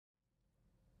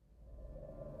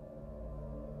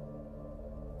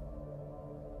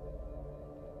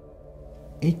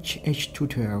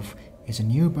HH212 is a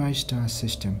nearby star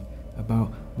system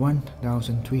about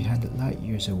 1,300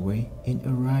 light-years away in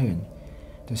Orion.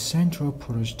 The central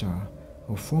protostar,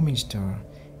 or forming star,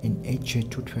 in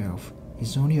HH212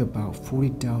 is only about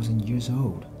 40,000 years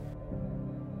old.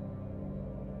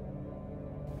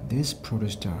 This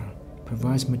protostar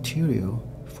provides material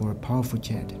for a powerful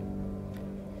jet.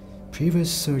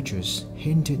 Previous searchers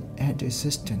hinted at the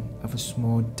existence of a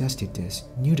small dusty disk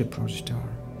near the protostar.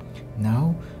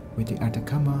 Now, with the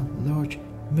Atacama Large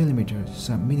Millimeter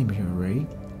Submillimeter Array,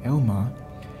 ALMA,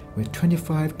 with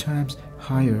 25 times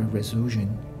higher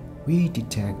resolution, we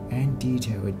detect and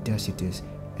detail a dusty disk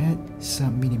at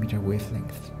submillimeter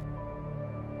wavelength.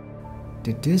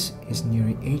 The disk is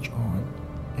nearly edge-on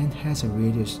and has a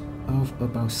radius of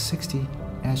about 60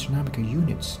 astronomical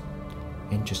units.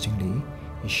 Interestingly,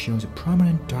 it shows a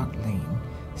prominent dark lane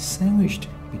sandwiched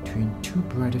between two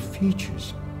brighter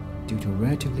features due to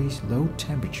relatively low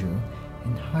temperature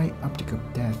and high optical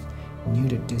depth near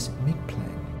the disk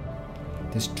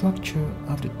midplane. The structure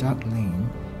of the dark lane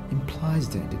implies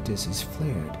that the disk is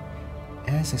flared,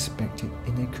 as expected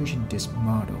in the accretion disk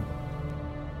model.